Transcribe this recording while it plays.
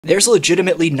There's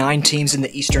legitimately 9 teams in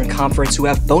the Eastern Conference who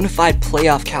have bona fide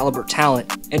playoff caliber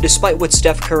talent, and despite what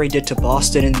Steph Curry did to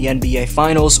Boston in the NBA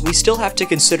Finals, we still have to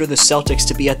consider the Celtics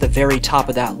to be at the very top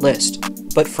of that list.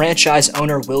 But franchise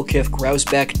owner Wilkif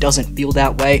Grousbeck doesn't feel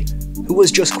that way, who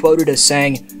was just quoted as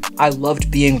saying, "I loved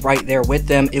being right there with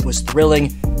them, it was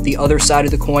thrilling." The other side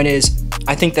of the coin is,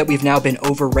 I think that we've now been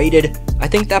overrated. I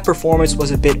think that performance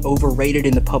was a bit overrated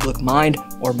in the public mind,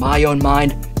 or my own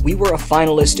mind. We were a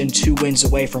finalist and 2 wins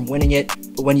away from winning it,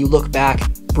 but when you look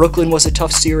back, Brooklyn was a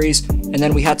tough series, and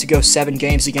then we had to go 7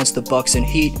 games against the Bucks and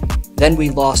Heat, then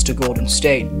we lost to Golden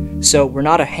State. So we're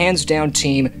not a hands-down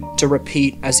team to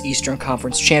repeat as Eastern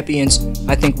Conference champions.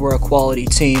 I think we're a quality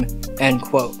team, end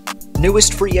quote.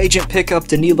 Newest free agent pickup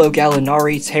Danilo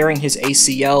Gallinari tearing his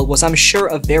ACL was, I'm sure,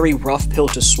 a very rough pill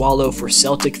to swallow for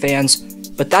Celtic fans,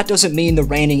 but that doesn't mean the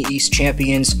reigning East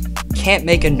champions can't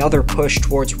make another push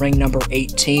towards ring number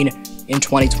 18 in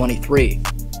 2023.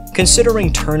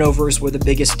 Considering turnovers were the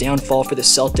biggest downfall for the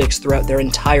Celtics throughout their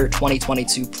entire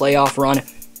 2022 playoff run,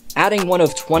 adding one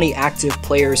of 20 active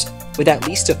players with at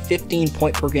least a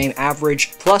 15-point-per-game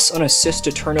average plus an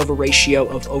assist-to-turnover ratio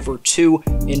of over 2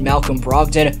 in Malcolm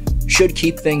Brogdon should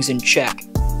keep things in check.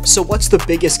 So what's the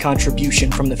biggest contribution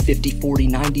from the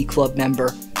 50-40-90 club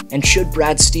member, and should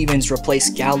Brad Stevens replace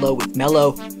Gallo with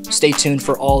Melo? Stay tuned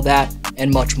for all that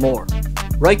and much more.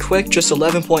 Right quick, just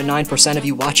 11.9% of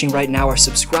you watching right now are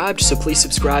subscribed, so please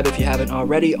subscribe if you haven't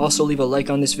already. Also leave a like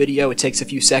on this video, it takes a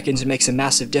few seconds and makes a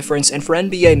massive difference. And for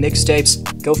NBA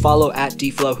mixtapes, go follow at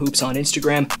DFlowHoops on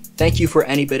Instagram. Thank you for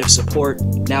any bit of support.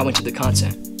 Now into the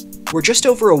content. We're just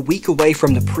over a week away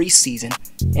from the preseason,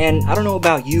 and I don't know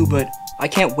about you, but I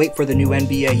can't wait for the new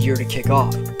NBA year to kick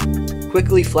off.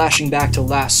 Quickly flashing back to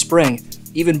last spring,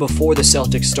 even before the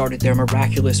Celtics started their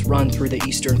miraculous run through the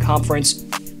Eastern Conference,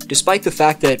 despite the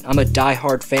fact that I'm a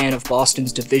die-hard fan of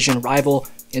Boston's division rival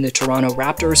in the Toronto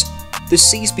Raptors, the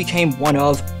C's became one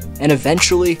of, and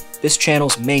eventually, this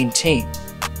channel's main team.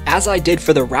 As I did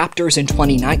for the Raptors in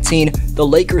 2019, the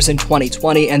Lakers in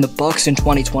 2020, and the Bucks in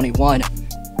 2021,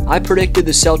 I predicted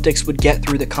the Celtics would get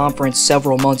through the conference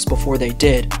several months before they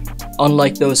did.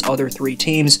 Unlike those other 3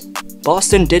 teams,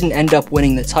 Boston didn't end up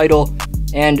winning the title,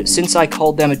 and since I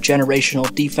called them a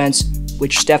generational defense,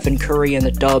 which Stephen Curry and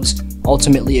the Dubs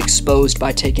ultimately exposed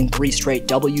by taking 3 straight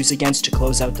W's against to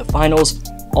close out the finals,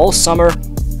 all summer,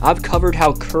 I've covered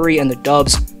how Curry and the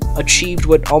Dubs achieved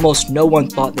what almost no one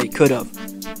thought they could have.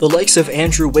 The likes of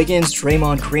Andrew Wiggins,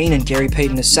 Draymond Green, and Gary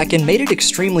Payton II made it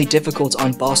extremely difficult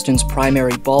on Boston's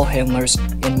primary ball handlers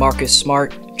in Marcus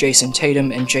Smart, Jayson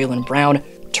Tatum, and Jaylen Brown,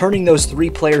 turning those 3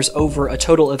 players over a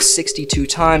total of 62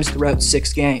 times throughout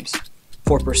 6 games.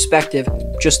 For perspective,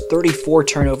 just 34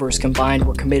 turnovers combined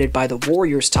were committed by the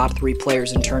Warriors' top 3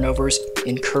 players in turnovers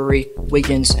in Curry,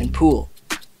 Wiggins, and Poole.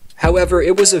 However,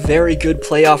 it was a very good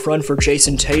playoff run for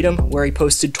Jayson Tatum, where he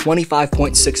posted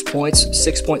 25.6 points,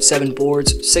 6.7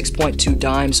 boards, 6.2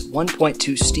 dimes,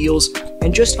 1.2 steals,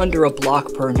 and just under a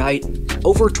block per night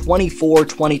over 24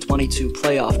 2022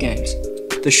 playoff games.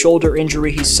 The shoulder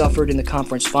injury he suffered in the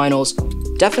conference finals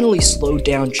definitely slowed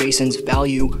down Jayson's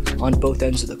value on both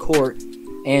ends of the court,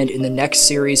 and in the next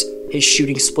series, his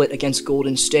shooting split against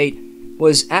Golden State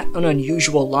was at an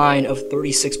unusual line of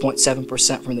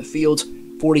 36.7% from the field,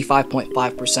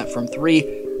 45.5% from 3,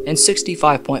 and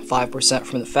 65.5%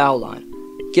 from the foul line.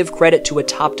 Give credit to a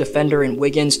top defender in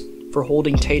Wiggins for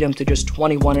holding Tatum to just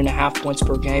 21.5 points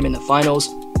per game in the finals.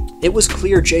 It was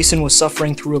clear Jayson was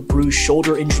suffering through a bruised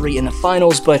shoulder injury in the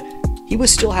finals, but he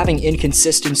was still having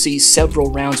inconsistencies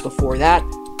several rounds before that,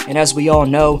 and as we all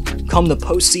know, come the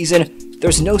postseason,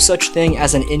 there's no such thing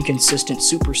as an inconsistent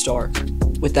superstar.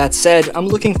 With that said, I'm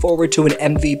looking forward to an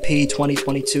MVP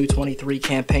 2022-23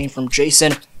 campaign from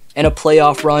Jayson and a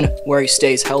playoff run where he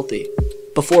stays healthy.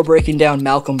 Before breaking down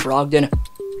Malcolm Brogdon,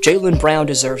 Jaylen Brown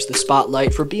deserves the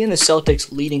spotlight for being the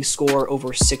Celtics' leading scorer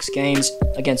over 6 games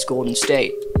against Golden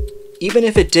State. Even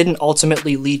if it didn't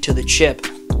ultimately lead to the chip,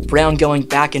 Brown going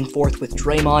back and forth with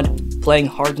Draymond, playing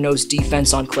hard-nosed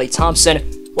defense on Klay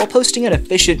Thompson, while posting an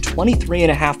efficient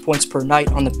 23.5 points per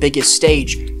night on the biggest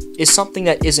stage, is something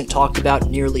that isn't talked about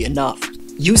nearly enough.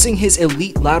 Using his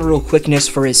elite lateral quickness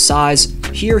for his size,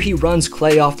 here he runs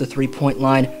Klay off the 3-point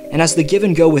line, and as the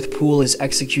give-and-go with Poole is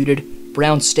executed,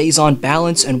 Brown stays on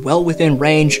balance and well within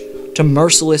range to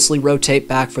mercilessly rotate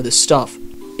back for the stuff.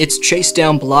 It's chase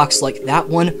down blocks like that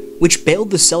one which bailed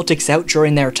the Celtics out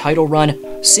during their title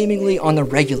run, seemingly on the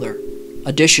regular.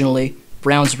 Additionally,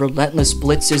 Brown's relentless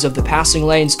blitzes of the passing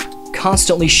lanes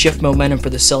constantly shift momentum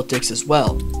for the Celtics as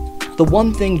well. The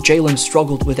one thing Jaylen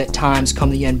struggled with at times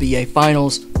come the NBA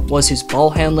Finals was his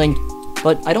ball handling,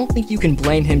 but I don't think you can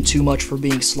blame him too much for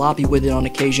being sloppy with it on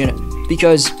occasion,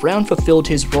 because Brown fulfilled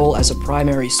his role as a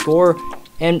primary scorer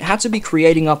and had to be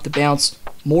creating off the bounce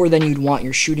more than you'd want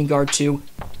your shooting guard to.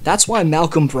 That's why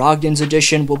Malcolm Brogdon's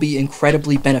addition will be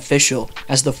incredibly beneficial,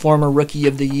 as the former Rookie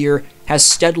of the Year has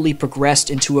steadily progressed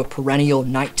into a perennial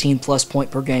 19-plus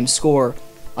point per game scorer.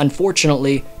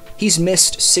 Unfortunately, he's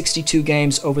missed 62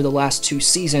 games over the last 2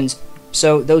 seasons,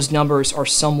 so those numbers are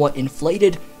somewhat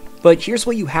inflated, but here's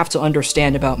what you have to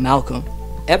understand about Malcolm.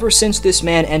 Ever since this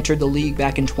man entered the league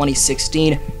back in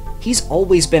 2016, he's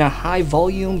always been a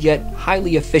high-volume yet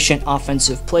highly efficient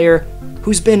offensive player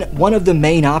who's been one of the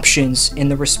main options in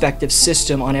the respective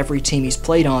system on every team he's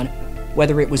played on,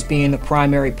 whether it was being the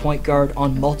primary point guard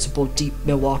on multiple deep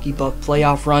Milwaukee Bucks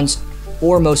playoff runs,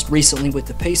 or most recently with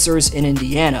the Pacers in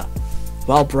Indiana.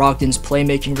 While Brogdon's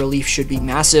playmaking relief should be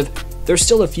massive, there's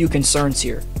still a few concerns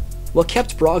here. What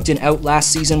kept Brogdon out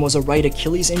last season was a right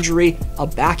Achilles injury, a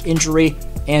back injury,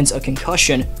 and a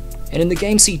concussion, and in the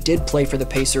games he did play for the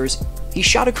Pacers, he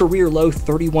shot a career-low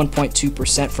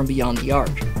 31.2% from beyond the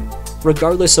arc.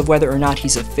 Regardless of whether or not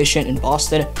he's efficient in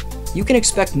Boston, you can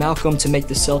expect Malcolm to make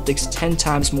the Celtics 10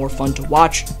 times more fun to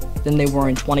watch than they were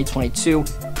in 2022,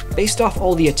 based off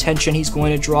all the attention he's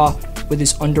going to draw with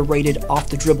his underrated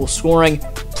off-the-dribble scoring,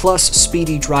 plus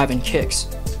speedy drive and kicks.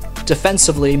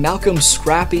 Defensively, Malcolm's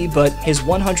scrappy, but his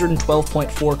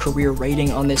 112.4 career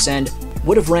rating on this end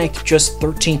would have ranked just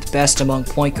 13th best among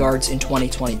point guards in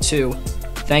 2022.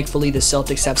 Thankfully, the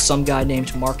Celtics have some guy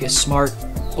named Marcus Smart.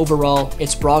 Overall,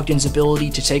 it's Brogdon's ability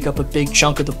to take up a big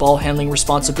chunk of the ball handling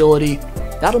responsibility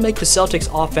that'll make the Celtics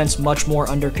offense much more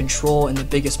under control in the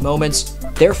biggest moments,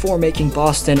 therefore making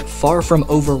Boston far from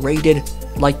overrated,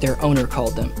 like their owner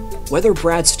called them. Whether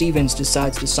Brad Stevens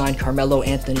decides to sign Carmelo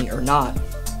Anthony or not,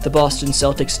 the Boston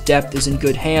Celtics' depth is in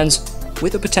good hands,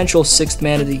 with a potential 6th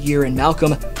man of the year in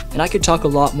Malcolm, and I could talk a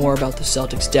lot more about the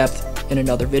Celtics' depth in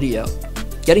another video.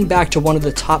 Getting back to one of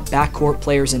the top backcourt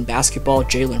players in basketball,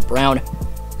 Jaylen Brown,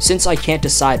 since I can't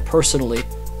decide personally,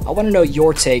 I want to know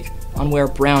your take on where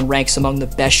Brown ranks among the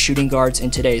best shooting guards in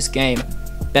today's game.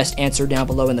 Best answer down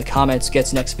below in the comments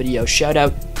gets next video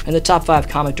shoutout, and the top 5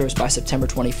 commenters by September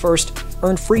 21st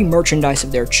earn free merchandise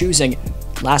of their choosing.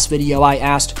 Last video I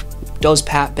asked, does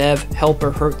Pat Bev help or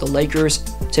hurt the Lakers?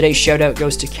 Today's shoutout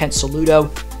goes to Kent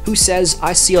Saludo, who says,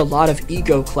 I see a lot of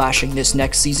ego clashing this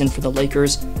next season for the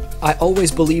Lakers. I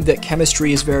always believe that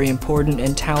chemistry is very important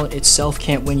and talent itself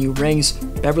can't win you rings.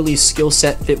 Beverly's skill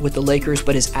set fit with the Lakers,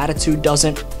 but his attitude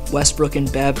doesn't. Westbrook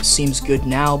and Bev seems good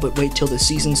now, but wait till the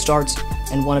season starts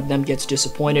and one of them gets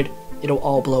disappointed. It'll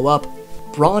all blow up.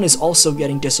 Braun is also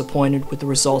getting disappointed with the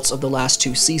results of the last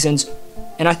 2 seasons,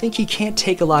 and I think he can't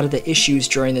take a lot of the issues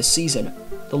during this season.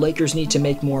 The Lakers need to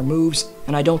make more moves,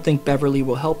 and I don't think Beverly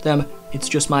will help them. It's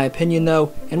just my opinion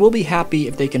though, and we'll be happy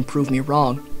if they can prove me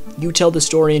wrong. You tell the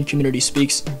story and community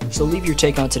speaks, so leave your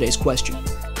take on today's question.